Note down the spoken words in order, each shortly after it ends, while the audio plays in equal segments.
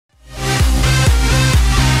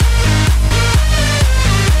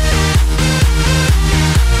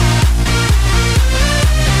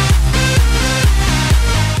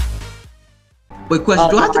Wait, question.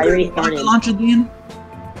 Do I have to already go rocket started. launcher then?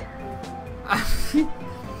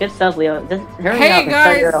 Good stuff, Leo. Just hurry Hey up and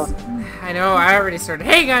start your guys! own. I know, I already started.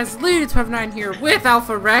 Hey guys, Lou1209 here with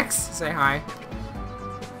AlphaRex. Say hi.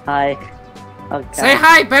 Hi. Okay. Say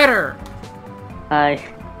hi better! Hi.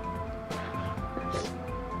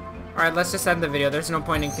 Alright, let's just end the video. There's no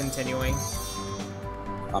point in continuing.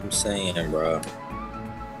 I'm saying, bro.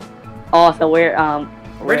 Oh, so we're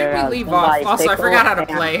Where did we leave off? Also, I forgot how to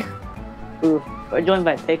play. Ooh, we're joined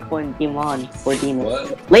by Pickle and Demon or Demon.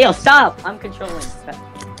 What? Leo, stop! I'm controlling.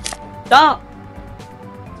 Stop!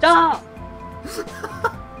 Stop!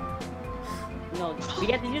 No, we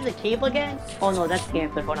get to use the cable again? Oh no, that's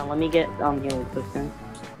cancer. Hold on, let me get healing potion.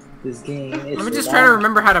 This game is Let me just try to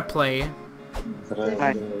remember how to play.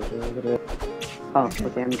 Alright. Oh,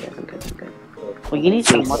 okay, I'm good. Well, you need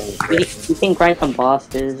some money. You can grind some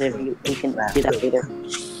bosses if you can do that later.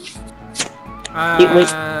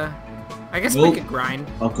 I guess we could grind.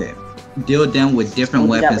 Okay. Deal them with different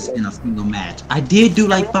We'll do that weapons later. in a single match. I did do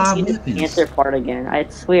like 5 You weapons. answer part again. I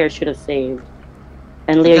swear I should have saved.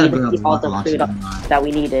 And Leo, you didn't keep all the food that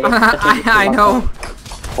we needed. I know.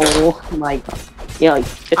 Oh my god. Yeah, like,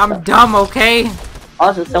 I'm dumb, okay?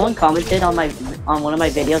 Also, someone commented on one of my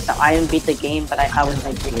videos that I didn't beat the game, but I was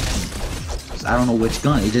like, I don't know which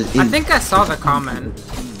gun. It just. I think I saw the comment.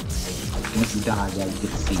 Once you die, yeah, you get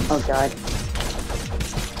to see. oh god.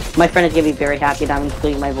 My friend is gonna be very happy that I'm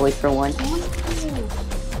including my voice for one.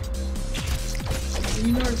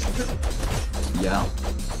 Yeah.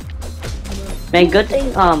 Man, good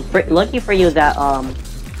thing, lucky for you that,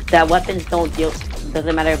 that weapons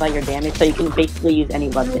doesn't matter about your damage, so you can basically use any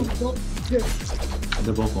weapon.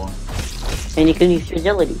 They're both on. And you can use your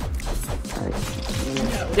agility.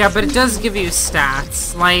 Yeah, but it does give you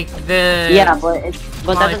stats, like the Yeah, but that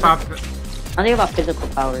lollipop. doesn't... I think about physical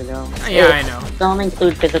power, though. Yeah, I know. Don't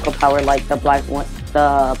include physical power like the black one,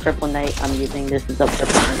 the purple knight I'm using. This is the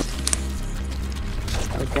purple knight.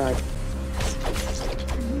 Oh god.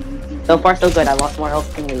 So far so good. I lost more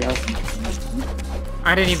health than Leo.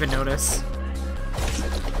 I didn't even notice.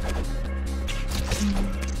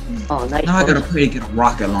 Oh, nice. Now I gotta pray to get a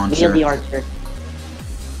rocket Leo launcher. the archer.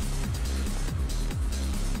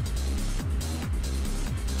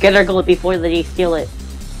 Get our gold before they steal it.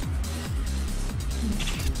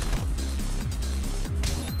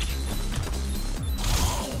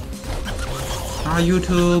 Hi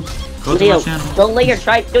YouTube. Go to Leo, my channel. don't let your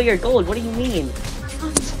tribe steal your gold. What do you mean?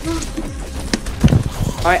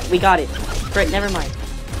 Alright, we got it. Great, never mind.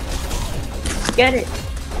 Get it!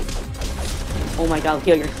 Oh my god,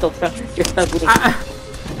 Leo, you're so weak.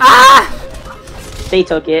 They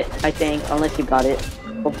took it, I think, unless you got it.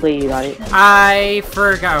 Hopefully you got it. I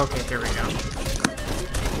forgot. Okay, here we go.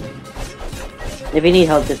 If you need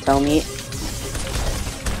help, just tell me.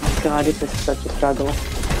 God, this is such a struggle.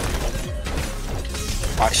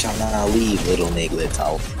 I shall not leave little Niglet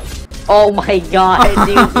out. Oh my god,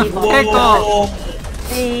 dude. Pickle!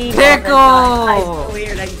 Pickle! I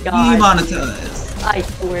swear to god. Demonetized. I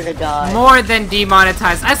swear to god. More than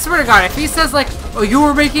demonetized. I swear to God, if he says like, "Oh, you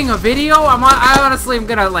were making a video," I honestly am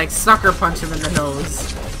gonna like sucker punch him in the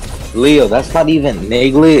nose. Leo, that's not even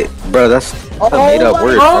Niglet, bro. That's a made up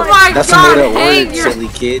word. Oh my That's god! a made up Hey, word, you're... silly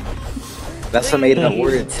kid. That's a made up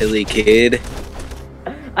word, silly kid.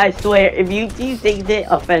 I swear, if you think it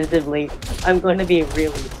offensively, I'm going to be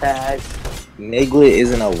really sad. Niglet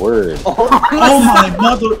isn't a word. Oh my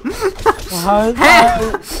mother!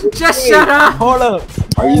 Hey, just shut up! Hold up.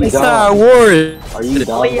 Are you It's dumb? not a word. Are you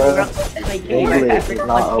dumb, bro? Niglet is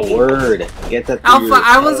not a word. Get that through Alpha, your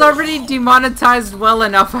I was head. already demonetized well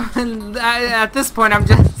enough, and at this point I'm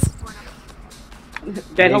just...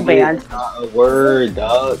 General Niglet ban. is not a word,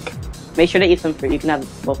 dog. Make sure to eat some fruit. You can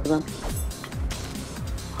have both of them.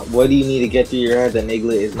 What do you need to get through your head that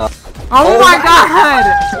Niglet is not? Oh my god!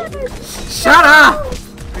 Shut up!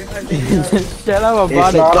 Shut up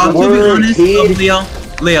about It's not it. a To be word, honest, kid.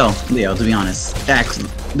 Leo, to be honest,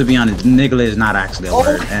 Niglet is not actually a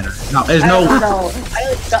word. And no, there's I no. don't know. I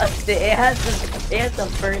don't trust it. It has the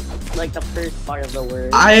first part of the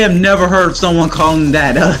word. I have never heard someone calling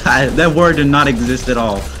that. That word did not exist at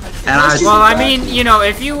all. And Well, I mean, you know,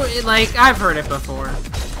 if you, like, I've heard it before.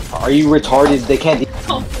 Are you retarded? They can't.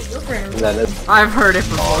 I've heard it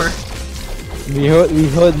before. We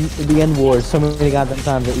heard the N word so many goddamn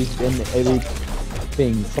times at each and every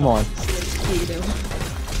thing. Come on.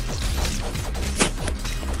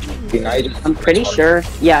 Now you just, I'm pretty sure.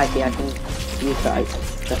 Yeah, I can use the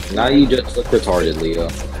ice. now you just look retarded, Leo.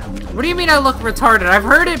 What do you mean I look retarded? I've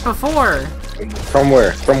heard it before. From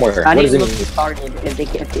where? From where? How What do does you it look mean? retarded if they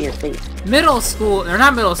can't see your face? Middle school, or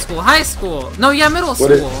not middle school, high school. No, yeah, middle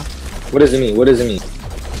What is- school. What does it mean? What does it mean?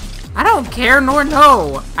 I don't care nor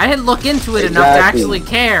know. I didn't look into it enough to actually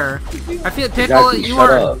care. I feel Pickle, Exactly, you shut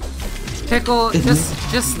are up. Pickle.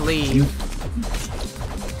 Just leave.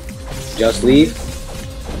 Just leave?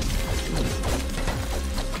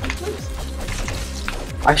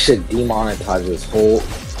 I should demonetize this whole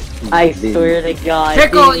I video. swear to God.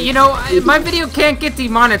 Pickle, dude. you know my video can't get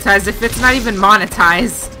demonetized if it's not even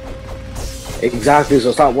monetized. Exactly,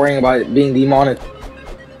 so stop worrying about it being demonetized.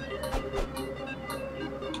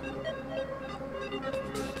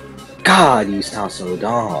 God, you sound so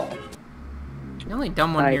dumb. The only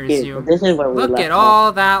dumb one Alright, here is here, you. this is where we Look left at off.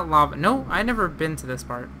 all that lava. No, I never been to this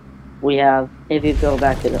part. We have, if you go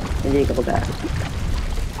back to the, if you go back.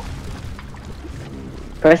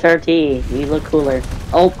 Press RT, you look cooler.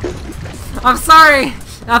 Oh, I'm sorry.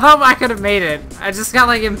 I thought I could have made it. I just got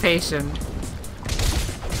like impatient.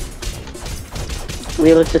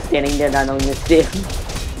 we were just standing there not knowing what to do.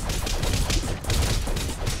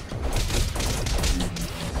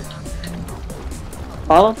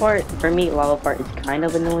 Lava part, for me, lava part is kind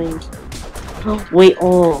of annoying. Wait,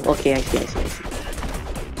 oh, okay, I see.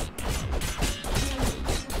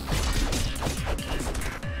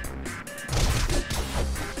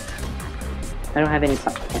 I don't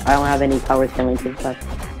have any power scaling left.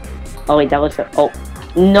 Oh wait, that was oh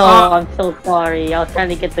no, I'm so sorry. I was trying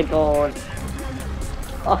to get the gold.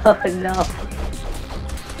 Oh no.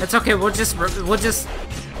 It's okay. We'll just.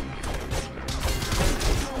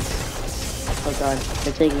 Oh god,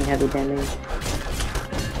 they're taking heavy damage.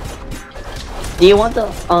 Do you want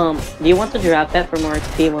the drop that for more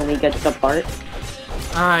XP when we get to the part?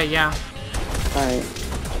 Yeah. Alright.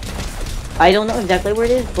 I don't know exactly where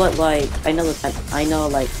it is, but like I know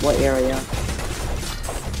like what area.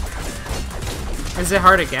 Is it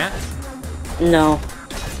hard to get? No.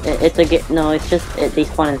 It's just they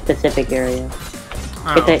spawn in a specific area.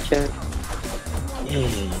 Oh. Get that shirt.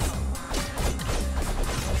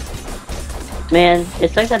 Man,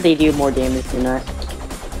 it's like that they do more damage than us.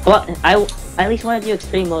 Well, I at least want to do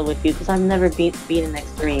extreme mode with you because I've never beaten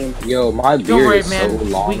extreme. Yo, my Don't beard worry, is man. so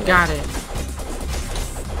long. We got it.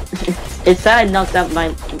 It's sad I knocked out the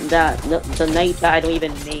night that I don't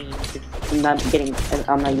even name. I'm not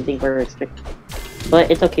using for restrict.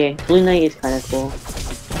 But it's okay. Blue Knight is kind of cool.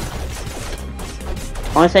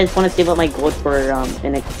 Honestly, I just want to save up my gold for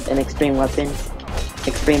an extreme weapon,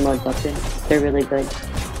 extreme mode weapon. They're really good.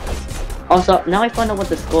 Also, now I found out what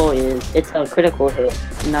the skull is. It's a critical hit,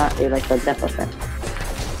 not like a death effect.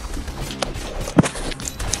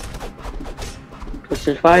 Which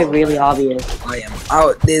is probably really obvious. I am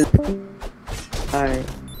out this. Alright.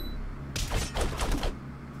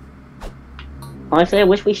 Honestly, I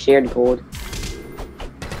wish we shared gold.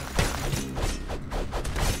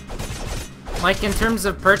 Like in terms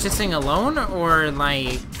of purchasing alone, or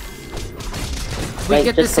like we Like,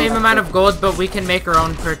 get the just same amount collecting. of gold, but we can make our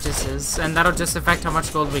own purchases, and that'll just affect how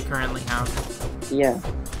much gold we currently have. Yeah.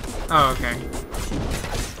 Oh, okay.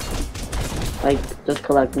 Like, just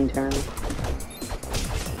collecting terms.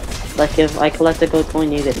 Like, if I collect a gold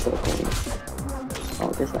coin, you get a gold coin.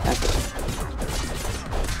 Oh, there's an apple.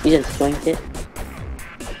 You just joinked it.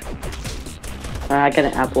 I got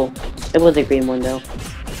an apple. It was a green one, though.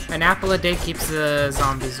 An apple a day keeps the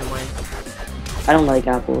zombies away. I don't like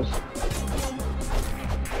apples.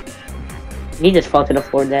 He just fell to the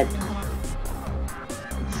floor dead.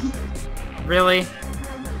 Really?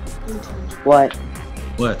 What?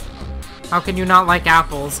 What? How can you not like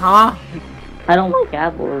apples, huh? I don't like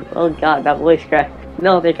apples. Oh god, that voice crack.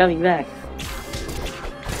 No, they're coming back.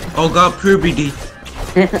 Oh god, puberty.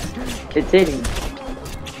 It's hitting.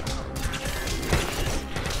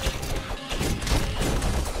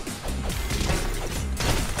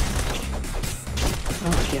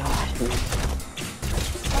 Oh gosh.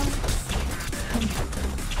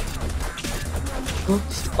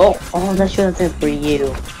 Oh, that should have been for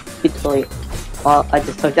you. You totally. Oh, I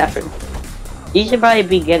just took that from. You should probably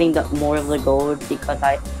be getting more of the gold because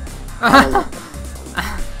I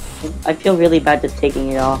feel really bad just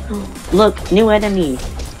taking it off. Look, new enemy.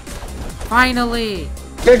 Finally!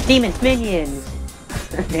 They're demons, minions.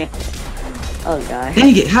 Oh god.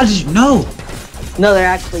 Dang it, how did you know? No, they're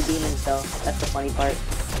actually demons though. That's the funny part.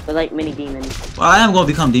 They're like mini demons. Well, I am going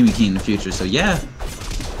to become Demon King in the future, so yeah.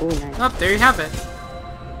 Oh, nice. Oh, there you have it.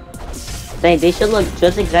 They should look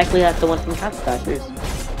just exactly like the ones from Trap Scratchers.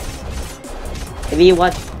 If you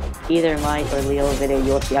watch either my or Leo's video,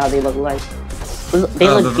 you'll see how they look like. They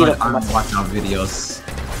look beautiful. I don't watch our videos.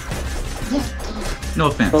 No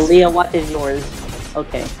offense. But Leo watches yours.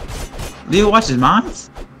 Okay. Leo watches mine?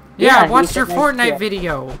 Yeah, Yeah, I watched he your said Fortnite yeah.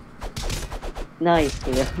 video. Nice,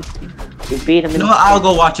 Leo. You beat him. You know what? I'll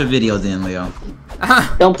go watch a video then, Leo.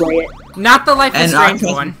 Don't play it. Not the Life is And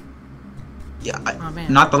Strange one. Yeah, Oh,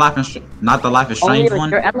 man. not the Life is Only Strange with one.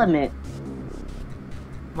 your element.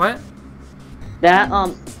 What? That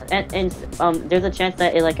and there's a chance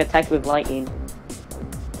that it like attacks with lightning.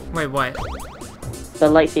 Wait, what? The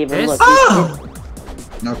lightsaber. This? Look. Oh!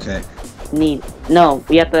 Okay. No,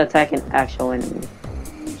 we have to attack an actual enemy.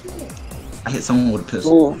 I hit someone with a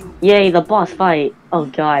pistol. Ooh. Yay, the boss fight. Oh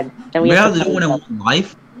god. And we We have have to to do it in one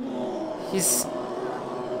life? He's.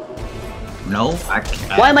 No, I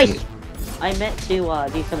can't. Why am I meant to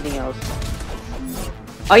do something else.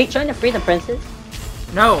 Are you trying to free the princess?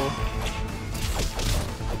 No.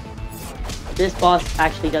 This boss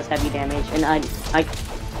actually does heavy damage, and I.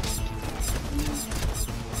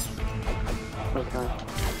 Oh god.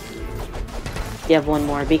 You have one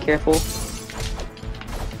more. Be careful.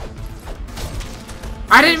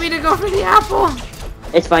 I didn't mean to go for the apple.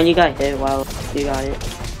 It's fine. You got hit. Wow. You got it.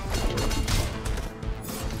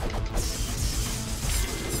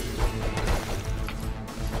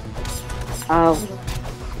 Ow.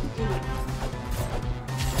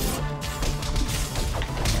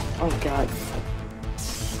 Oh god.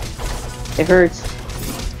 It hurts.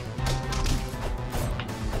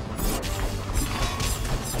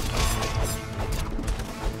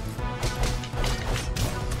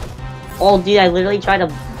 Oh dude, I literally tried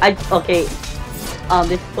to okay.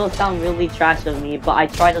 This will sound really trash of me, but I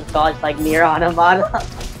tried to dodge like near Automata.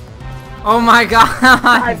 Oh my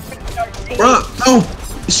god. Bro, no!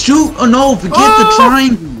 Shoot! Oh no! Forget the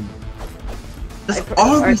triangle! That's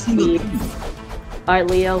every single thing. Alright,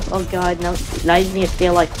 Leo. Oh god, now you need to stay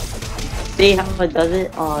like. See how it does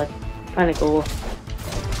it? Kinda cool.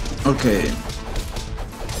 Okay.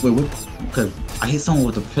 Wait, what? Because I hit someone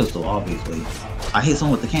with a pistol, obviously. I hit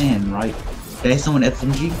someone with the cannon, right? Did I hit someone with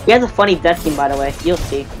SMG? He has a funny death scheme, by the way. You'll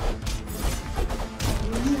see.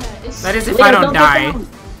 That is if Leo, I don't get die. down.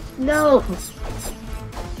 No!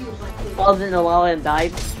 Falls in the lava and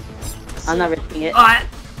died. I'm not risking it. What?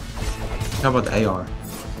 How about the AR?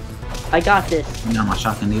 I got this. Not my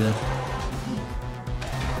shotgun either.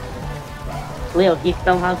 Leo, he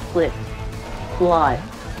somehow slipped. Fly.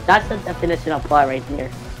 That's the definition of fly right here.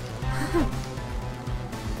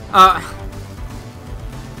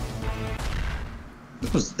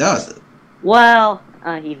 That was it. Well,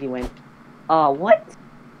 easy win. What?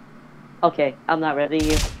 Okay, I'm not ready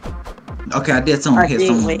you. Okay, I did someone hit Alright,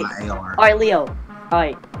 someone wait. with my AR. Alright, Leo.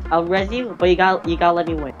 Alright, I'll res you, but you gotta let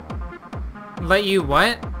me win. Let you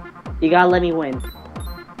what? You gotta let me win.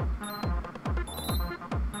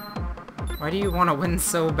 Why do you want to win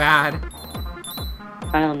so bad?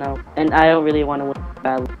 I don't know, and I don't really want to win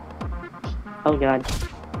badly. Oh god.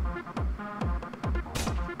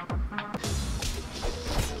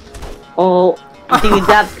 Oh, dude,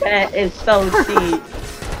 that pet is so cheap.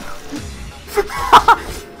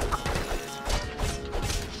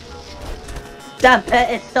 That pet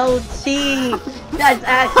is so cheap. That's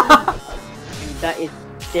actually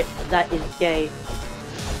that is gay.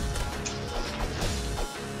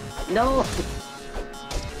 No.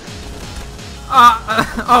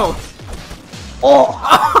 Oh. Oh.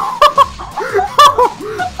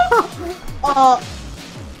 Oh.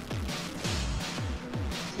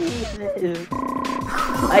 Jesus.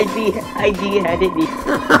 I de-headed me.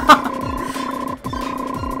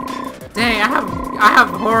 Dang, I have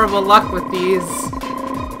horrible luck with these.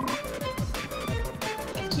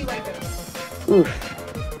 Oof.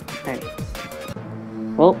 Alright.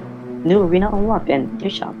 Well, new arena unlocked and new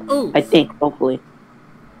shop. Ooh. I think, hopefully.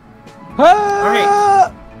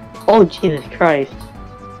 Alright. Oh, Jesus Christ.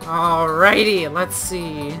 Alrighty, let's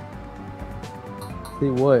see. See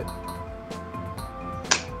what?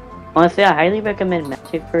 Honestly, I highly recommend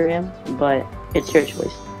Magic for him, but it's your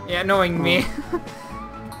choice. Yeah, knowing me.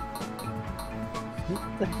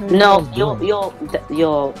 No,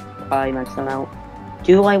 you'll probably max them out.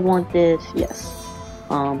 Do I want this? Yes.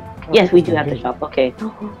 Yes, we do have the shop. Okay.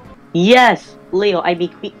 Yes, Leo, I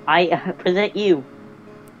present you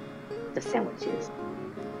the sandwiches.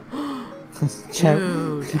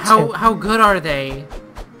 Dude, how good are they?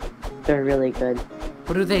 They're really good.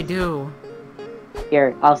 What do they do?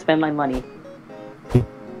 Here, I'll spend my money.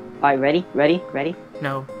 Alright, ready? Ready? Ready?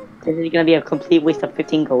 No. This is gonna be a complete waste of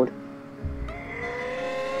 15 gold.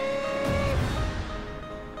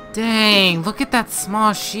 Dang, look at that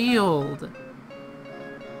small shield. Or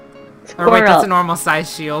Score wait, that's up. a normal size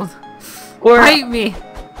shield. Score up. Fight me!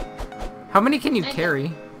 How many can you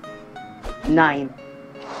carry? 9.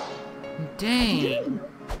 Dang.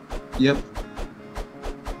 Yep.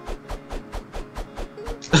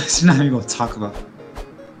 It's not even gonna talk about.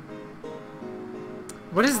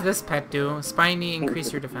 What does this pet do? Spiny,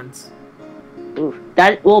 increase your defense. Oof.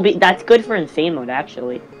 That's good for insane mode,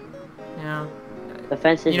 actually. Yeah.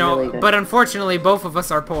 Defense is really good. But unfortunately, both of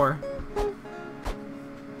us are poor.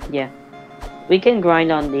 Yeah. We can grind,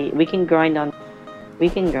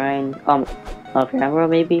 camera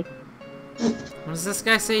maybe? What does this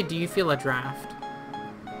guy say? Do you feel a draft?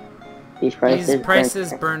 These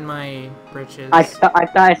prices burn my britches. I thought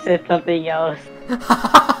I said something else.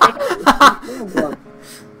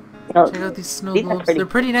 Check out these snow globes. They're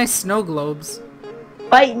pretty nice snow globes.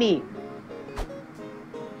 Fight me!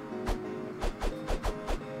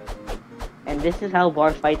 And this is how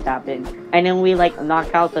bar fights happen. And then we like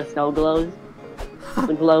knock out the snow globes.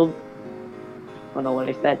 The globe. I don't know what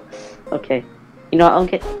I said. Okay. You know, I'll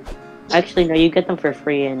get. Actually, no. You get them for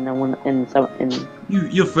free in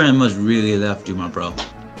Your friend must really left you, my bro.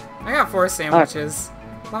 I got 4 sandwiches.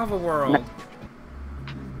 Lava world. No.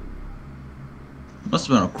 Must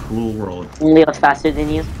have been a cruel world. Leo's faster than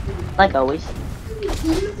you, like always.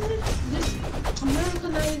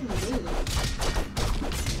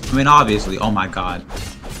 I mean, obviously. Oh my god.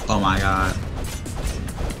 Oh my god.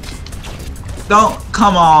 Don't.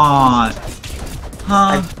 Come on.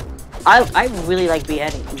 Huh? I really like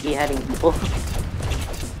beheading people.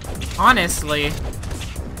 Honestly.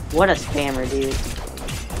 What a spammer, dude.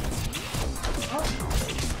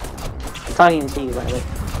 I'm talking to you, by the way.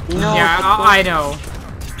 No. Yeah, I know.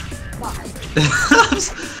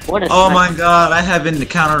 What a oh my god, I haven't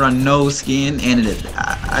encountered a no skin and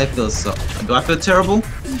I feel so. Do I feel terrible?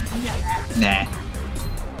 Nah.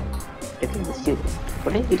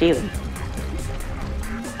 What are you doing?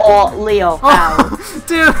 Oh, Leo, ow.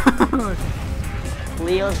 Dude!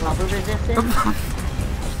 Leo's lava resistant?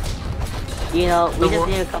 You know,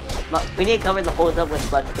 we need to cover the holes up with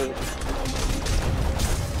blood tape.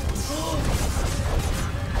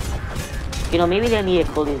 You know, maybe they need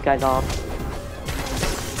to pull these guys off.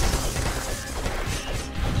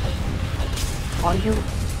 Are you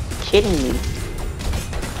kidding me?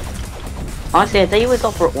 Honestly, I thought you would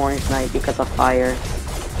go for Orange Knight because of fire.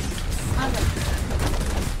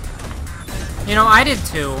 You know, I did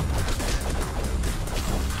too.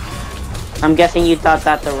 I'm guessing you thought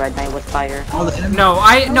that the Red Knight was fire. No,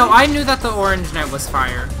 I knew that the Orange Knight was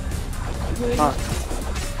fire.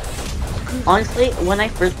 Honestly, when I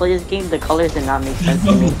first played this game, the colors did not make sense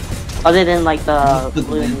to me. Other than like the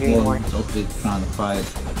blue and green one.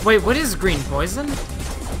 Wait, what is green poison?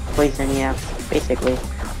 Poison, yeah, basically.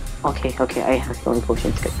 Okay, I have healing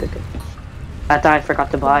potions. Good. I thought I forgot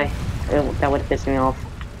to buy. That would have pissed me off.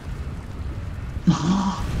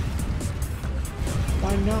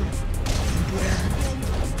 Why not?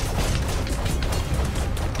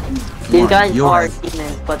 These guys are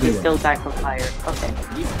demons, but they still die from fire. Okay.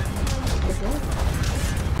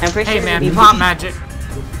 I'm pretty sure. Hey man, pop magic.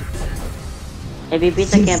 If you beat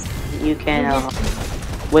the camp, you can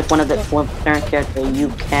with one certain character, you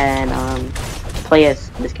can play as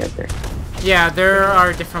this character. Yeah, there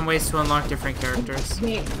are different ways to unlock different characters.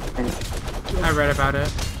 I read about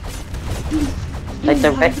it.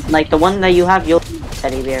 Like the one that you have, you'll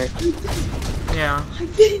teddy bear. Yeah.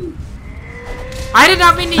 I did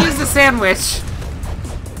not mean to use the sandwich.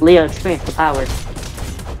 Leo, experience the power.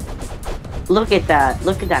 Look at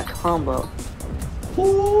that combo.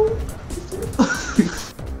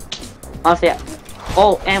 Honestly,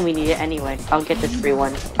 oh, and we need it anyway. I'll get this free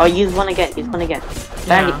one. Oh, use one again.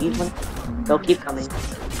 Bandit, use one. They'll keep coming.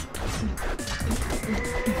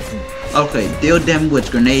 Okay, deal them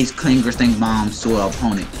with grenades, clingers, stink bombs to our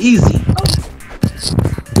opponent. Easy.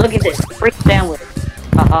 Look at this. Free sandwich.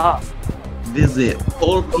 Haha. Visit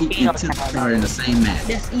Polar Peak and Tilt Tower in the same match.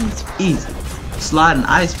 That's easy. Easy. Slide an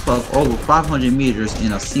ice puck over 500 meters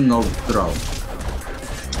in a single throw.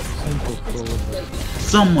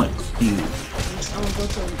 Somewhat huge. I'm gonna go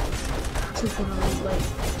to 2.0 like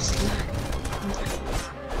slide.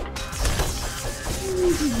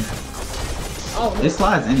 Oh, It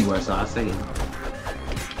slides anywhere, so I say it.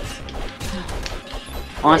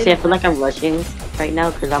 Honestly, I feel like I'm rushing right now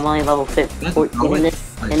because I'm only level 14 in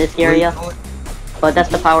this area. But that's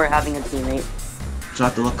the power of having a teammate. Try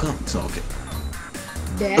to look up, it's okay.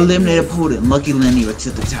 Dad. Eliminate opponent, Lucky Lenny or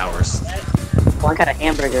Tilt the Towers. Oh, I got a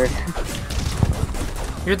hamburger.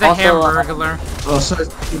 You're the hamburglar. Oh, sorry.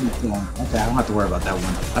 Okay, I don't have to worry about that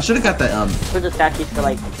one. I should have got that For the statues for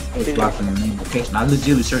like 2 block from the name location. I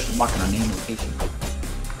legitimately searched the block on our name location.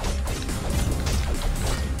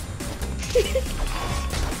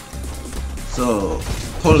 So,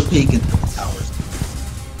 Polar Peak and Tilt the Towers.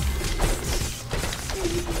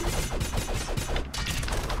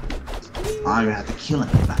 I don't even have to kill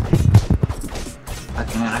anybody.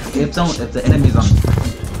 If the enemy's on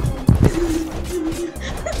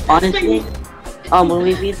Honestly, when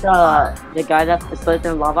we beat the guy that slid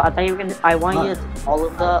in lava, I thought you were gonna. I wanted you to take all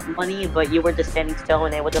of the money, but you were just standing still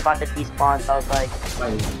and it was about to despawn. So I was like,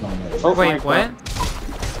 oh, Wait, what?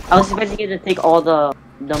 I was expecting you to take all the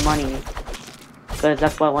money, because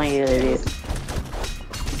that's what I wanted you to do.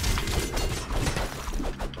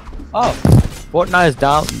 Oh, Fortnite is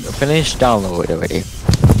finished download already.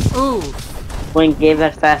 Ooh. When gave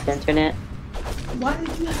us fast internet. Why did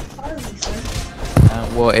you have Fireteam,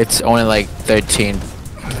 sir? Well, it's only like 13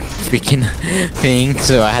 freaking things,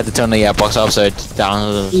 so I had to turn the box off so it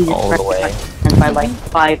downloads all the way. And by like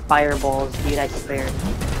 5 fireballs, dude, I swear.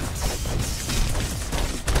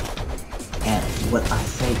 And what I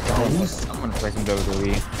say goes. I'm gonna play some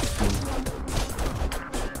WWE.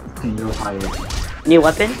 And you're hired. New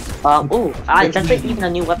weapon? That's like even a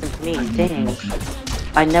new weapon to me. Dang.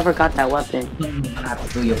 I never got that weapon. I have to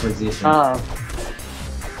fill your position. Oh.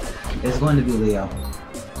 It's going to be Leo.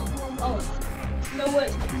 Oh. No way.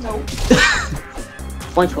 No.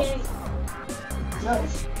 One. No.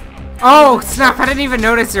 Oh, snap, I didn't even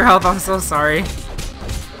notice your health, I'm so sorry.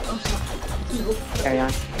 Carry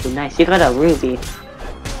on. Ooh, nice. You got a ruby.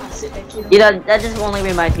 You know, that just only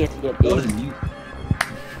reminds me of TFT.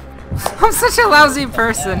 I'm such a lousy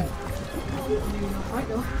person.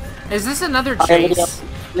 Is this another Alright, chase?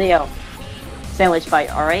 Leo. Sandwich fight,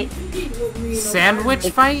 alright? Sandwich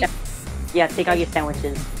fight? Yeah, take out your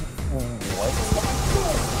sandwiches.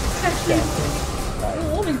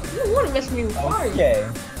 You wanna mess me with fire. Okay.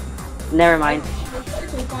 Never mind.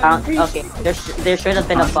 Okay, there should have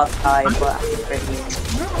been a buff tie, but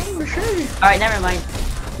alright, never mind.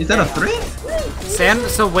 Is that a threat?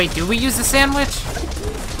 So wait, do we use the sandwich?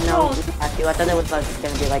 No, I thought it was like,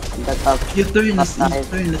 gonna be like the buff. You're throwing this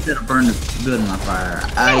instead of burn the building on fire.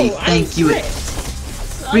 I thank you.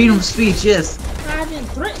 Freedom of speech, yes. I didn't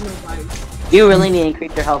threaten nobody. You really need to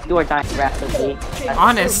increase your health. You are dying rapidly.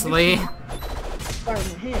 Honestly. Fire in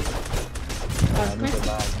my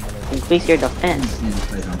head. Increase your defense.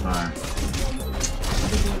 Place on fire.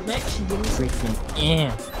 Freaking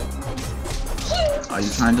yeah. Are you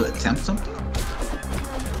trying to attempt something?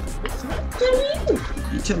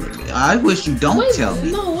 You telling me? I wish you don't tell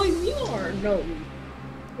me. No, wait, you are no.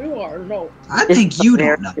 You are no. I think you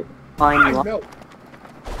don't know. Fine, you No.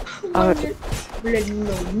 Okay. Let me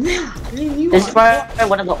know now. You This is are probably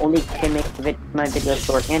one of the only can make my video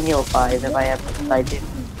short and heal 5 if I ever decide to.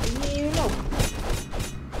 you know.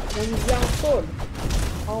 When you down sword,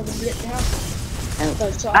 all the blit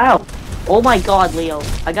house. Ow! Oh my god, Leo.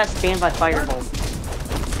 I got spammed by fireball.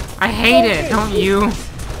 I hate it, don't you?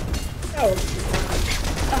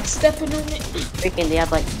 I'm stepping on it. Freaking, they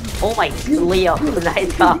have like, oh my, Leo,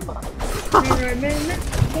 nice job.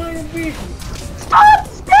 Stop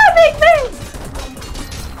stabbing me!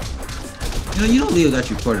 You know Leo got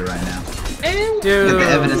you recorded right now. Dude. Look at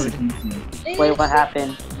the evidence. Wait, what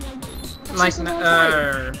happened? Like,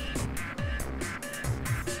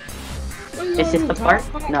 Is this the part?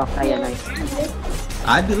 No, not yet, nice.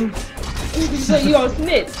 I do. So you all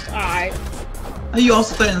snitch, alright. You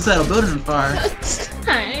also threatened to set a building on fire.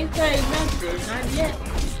 I ain't saying nothing, not yet.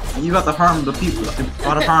 You about to harm the people.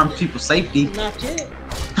 About to harm people's safety. Not yet.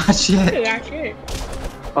 Not yet. Not yet.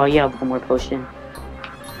 Oh yeah, one more potion.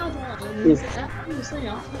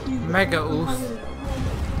 Mega oof.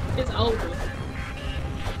 It's over.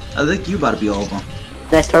 I think you about to be over.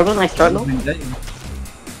 Nice turtle, nice turtle.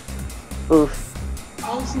 Oof. I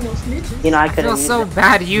don't see no snitches. You know, I I could've feel used so it.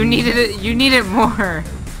 bad. You needed it. You need it more.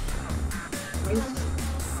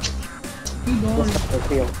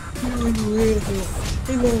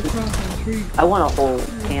 I want a whole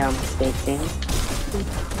ham steak thing.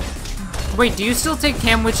 Wait, do you still take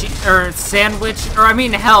sandwich or I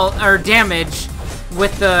mean health or damage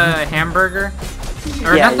with the hamburger?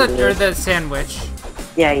 Or Yeah, not you the do. or the sandwich?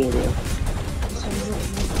 Yeah, you do.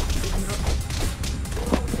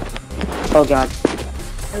 Oh god.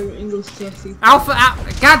 Alpha,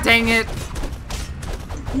 god dang it!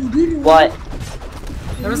 What?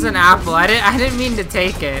 There was an apple. I didn't mean to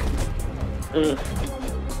take it. Ugh.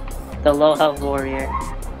 The low health warrior.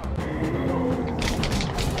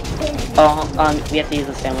 Oh, we have to use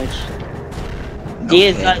a sandwich.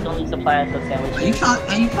 These guys only supply us with Are you sandwiches.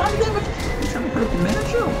 trying to put up a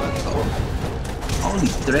miniature? All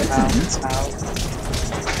these threats.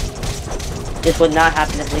 This would not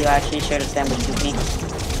happen if Leo actually shared a sandwich with me.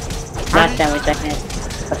 Not a sandwich, I meant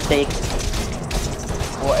a steak.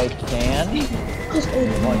 Well, I can.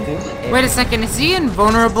 Want to? Wait a second. Is he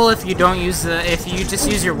invulnerable if you don't use if you just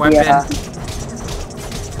use your weapon? Yeah.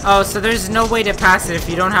 Oh, so there's no way to pass it if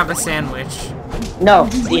you don't have a sandwich. No,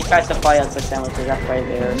 these guys supply us with sandwiches, that's why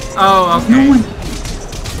they're... Oh, okay. No one.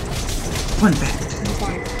 One back.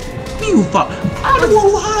 You fire. I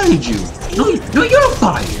will hide you. No, you're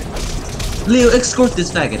fired. Leo, escort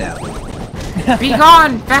this faggot out. Be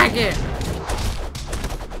gone, faggot!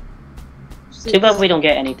 Too bad we don't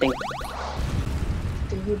get anything.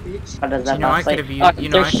 How does that You know, I not could say? have used, you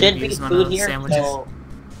know, There I could should have be used one of food those here, sandwiches. so...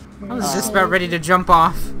 I was just about ready to jump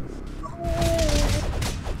off.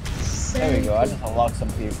 There we go, I just unlocked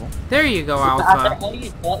some people. There you go, Apple Alpha.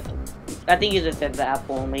 only? I think you just said the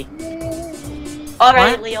apple only.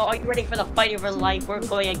 Alright, What? Leo, are you ready for the fight of your life? We're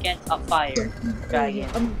going against a fire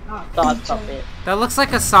dragon. Dog puppet. That looks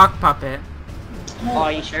like a sock puppet. Oh,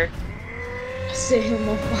 are you sure? Set him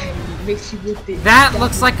on fire. Makes you with it. That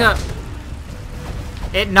looks like a...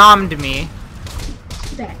 It nommed me.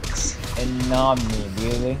 Stacks. And not me,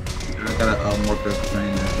 really? I got a worker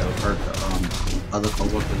train that hurt the other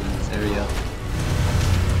co-workers in this area.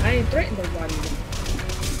 I ain't threatened nobody.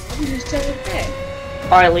 I'm just telling that.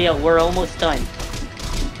 Alright, Leo, we're almost done.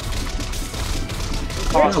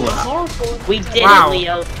 We did Wow. it,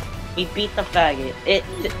 Leo. We beat the faggot.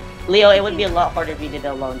 Leo, it would be a lot harder if we did it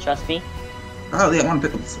alone, trust me. Oh, yeah, I want to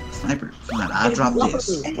pick up the sniper. Fine, I dropped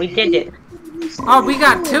this. We did it. Oh, we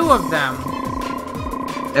got 2 of them.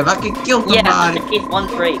 If I can kill Yeah, somebody. just in case one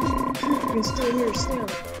breaks. You're still here, still.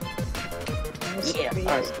 Yeah,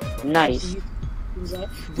 alright. Nice.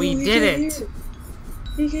 We did it.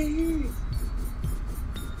 He can hear it.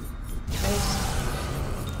 Nice.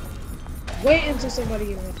 Wait until somebody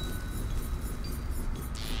gets in.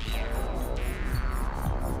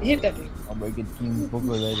 Hit that thing. I'll break it team booker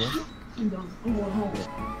later. I'm done. I'm going home.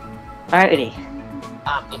 Alrighty.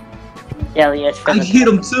 Yeah, Leo, it's I hit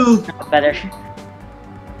him too. better.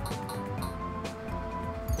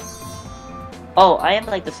 Oh, I have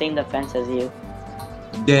like the same defense as you.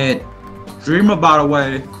 Dead. Dreamer, by the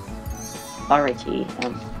way. Alrighty.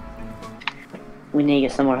 We need to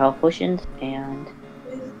get some more health potions, and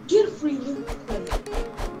Get a free loot.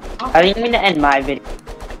 I think I'm gonna end my video.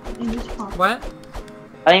 What?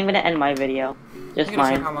 I think I'm gonna end my video. Just I'm gonna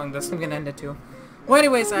show mine. how long this. I'm gonna end it too. Well,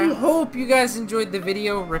 anyways, I hope you guys enjoyed the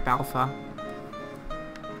video. Rip Alpha.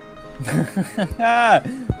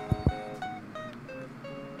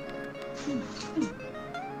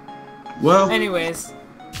 Well, Anyways,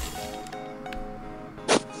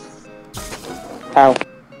 Ow.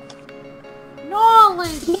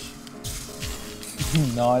 knowledge.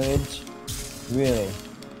 Knowledge? Really?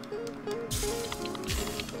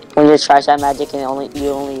 When you trash that magic and you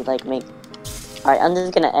only like make. Alright, I'm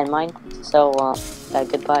just gonna end mine. So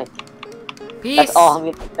goodbye. Peace. That's all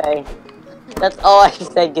I'm gonna say. That's all I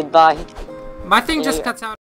said. Goodbye. My thing Yeah, just yeah. cuts out.